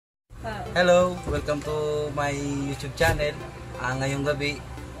Hello, welcome to my YouTube channel. Ngayong gabi,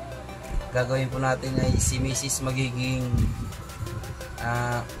 gagawin po natin ay si Misis magiging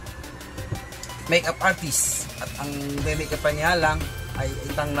makeup artist. At ang makeup niya lang ay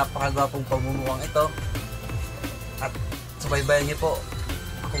itang napakagwapong pamumukhang ito. At subaybayan niyo po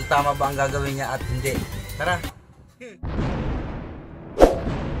kung tama ba ang gagawin niya at hindi. Tara!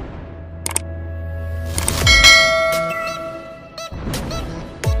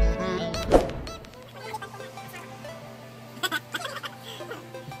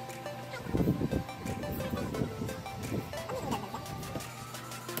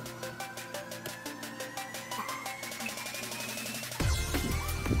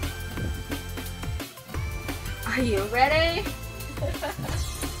 Are you ready?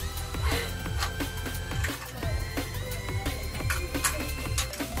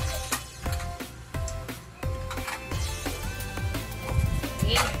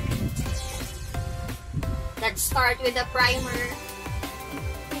 Okay. Let's start with the primer.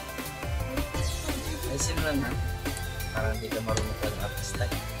 Ay, sino lang na? Parang hindi ka marunong ka ng artist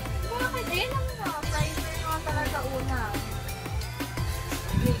type. Bakit? Eh, naman primer naman talaga una.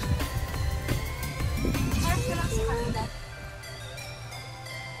 Okay. Mark ko lang sa kanila.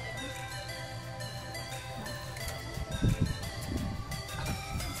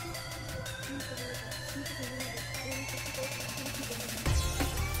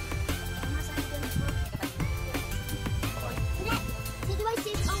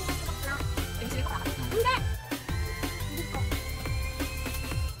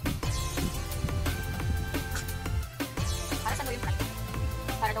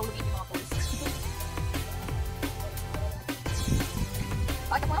 Para daw lumipin yung mga pores.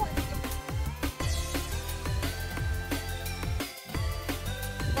 Bakit mo ako?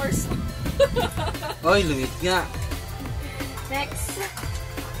 Pores. Oy, lumit nga. Next.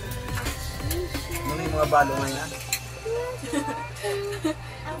 Muna yung mga balo nga yan.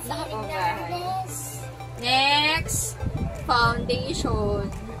 Next. Foundation.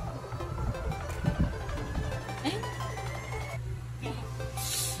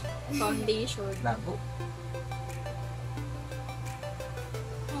 Foundation. Labo.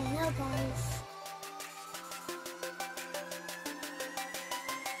 Hello guys.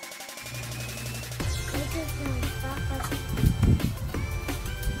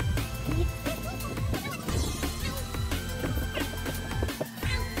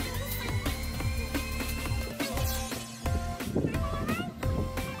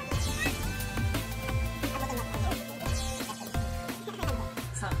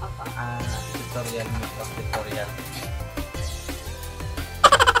 Tutorial, tutorial.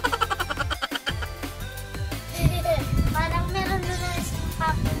 Parang meron doon na isang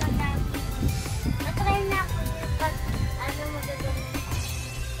papo na dami. Natry na ako yung pag ano mo doon.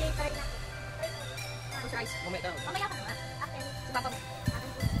 Try na ako. Mamaya ka naman. Akin. Si Papa mo. Akin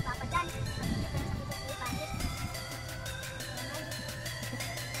po si Papa dyan.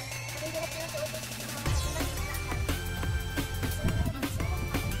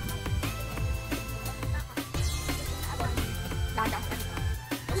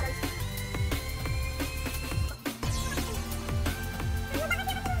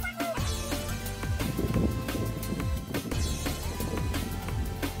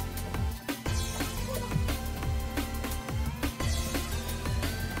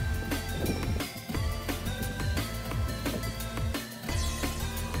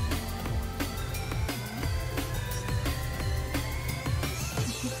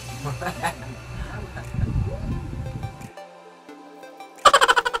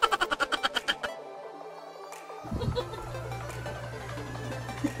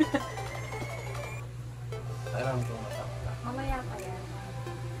 Mamaya pa yan.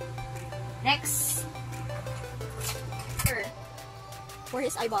 Next. Sir. For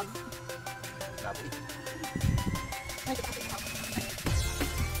his eyeball. Labo.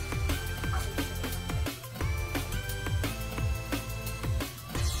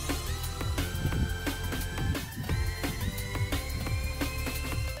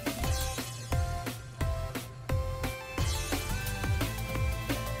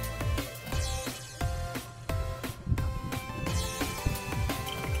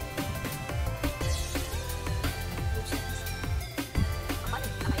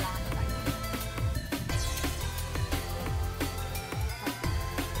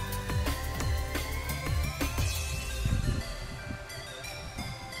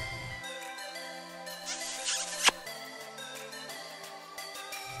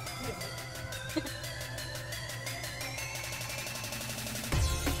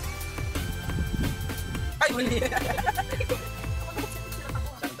 Ay, mali.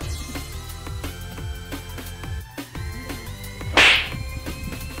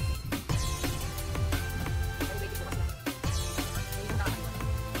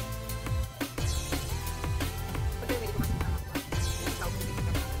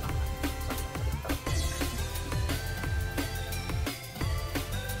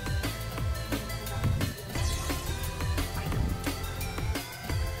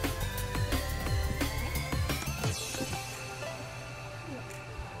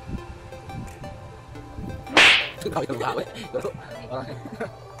 Tawag ng mukha ko eh. Pero,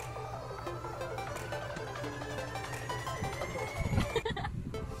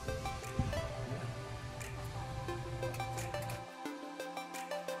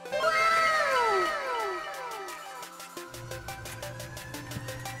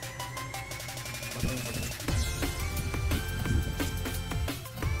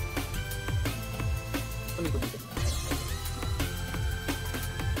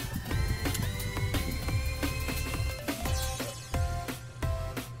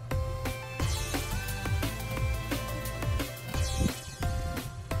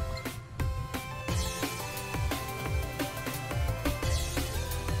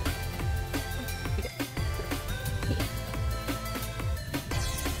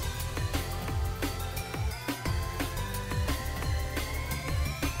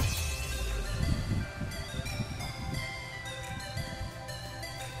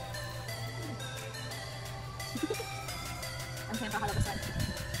 Ang siyang kakalabasan.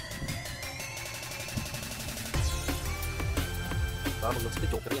 baka maglabas ito,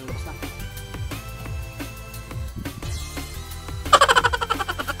 joker yung labas na.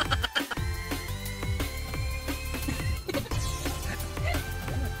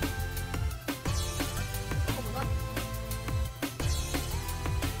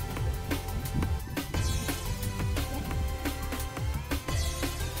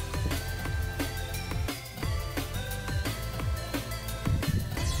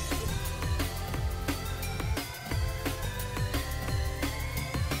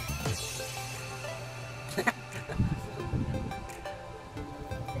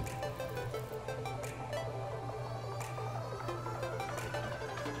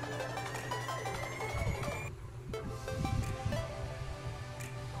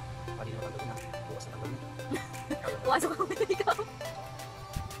 Pwede naman ito na. Bukas na naman. Puwasok ako na ikaw.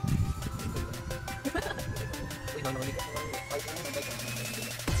 Uy, nanawali ka.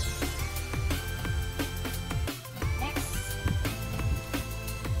 Next.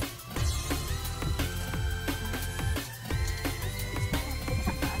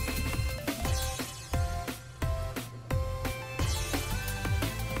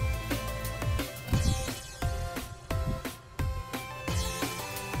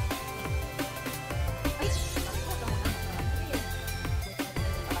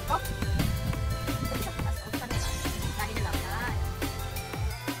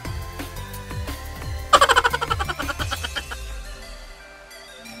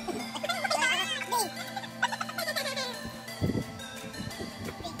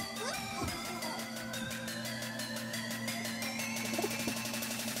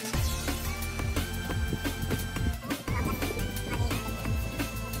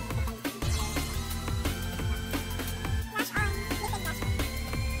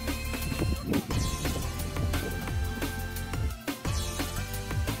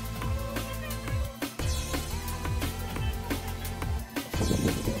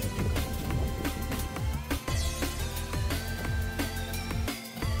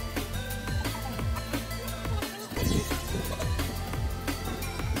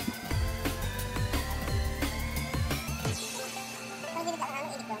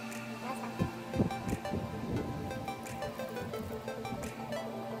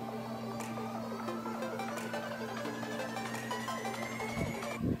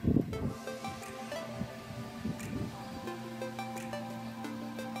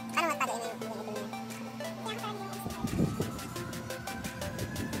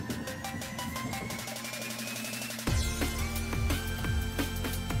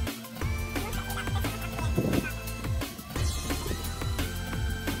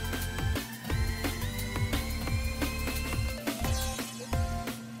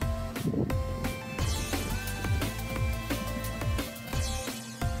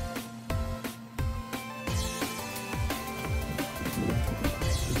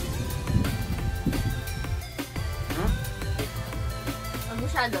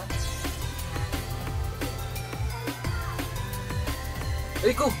 Masyado.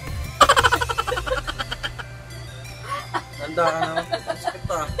 Ay ko! Tanda ka naman. Sakit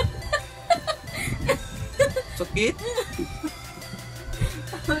pa. Sakit?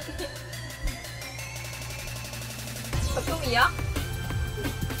 Pag umiyak,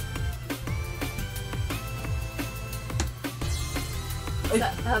 Ay!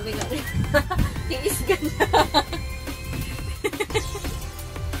 sabi ka rin. Tiis ka na.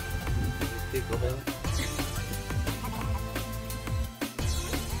 Take okay.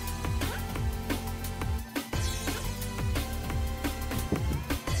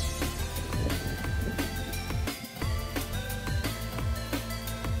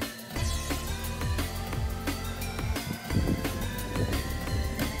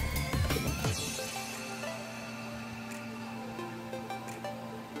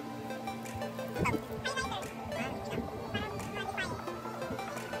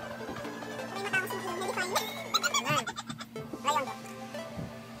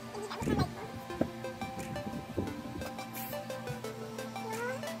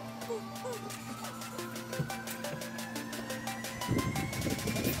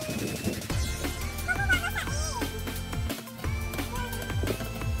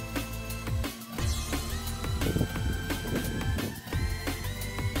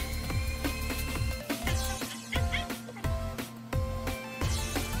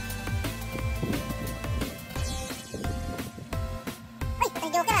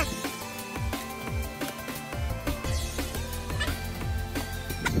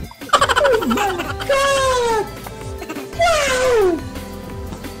 my God! Wow!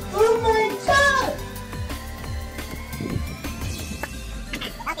 Oh my God!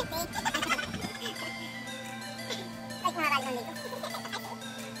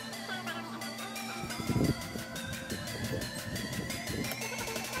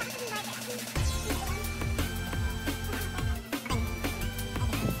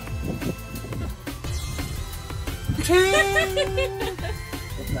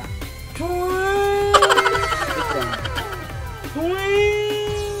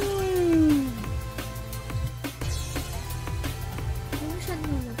 Buksan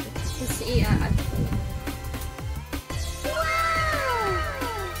mo na ito. Kasi i-add ko.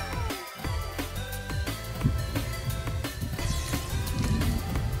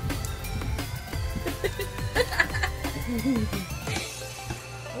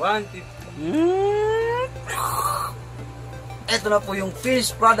 Ito na po yung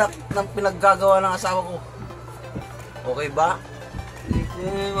finished product ng pinaggagawa ng asawa ko. Okay ba?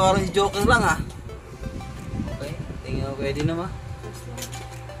 Parang joker lang ah. Okay, tingnan mo, pwede naman.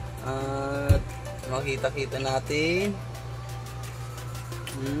 At makita-kita natin.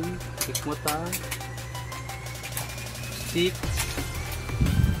 Tikmata. Stick.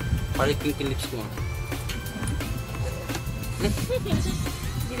 Paliking kilips ko.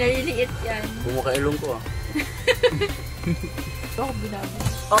 Hindi naliliit yan. Bumakailong ko ah. Ito ako binabi.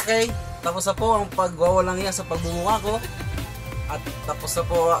 Okay, tapos na po ang pagwawalang yan sa pagbumuka ko. At tapos na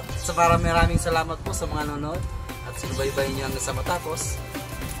po sa maraming salamat po sa mga nanonood. At sinubaybayin nyo hanggang sa matapos.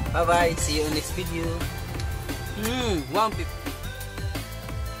 Bye bye, see you in next video. 150.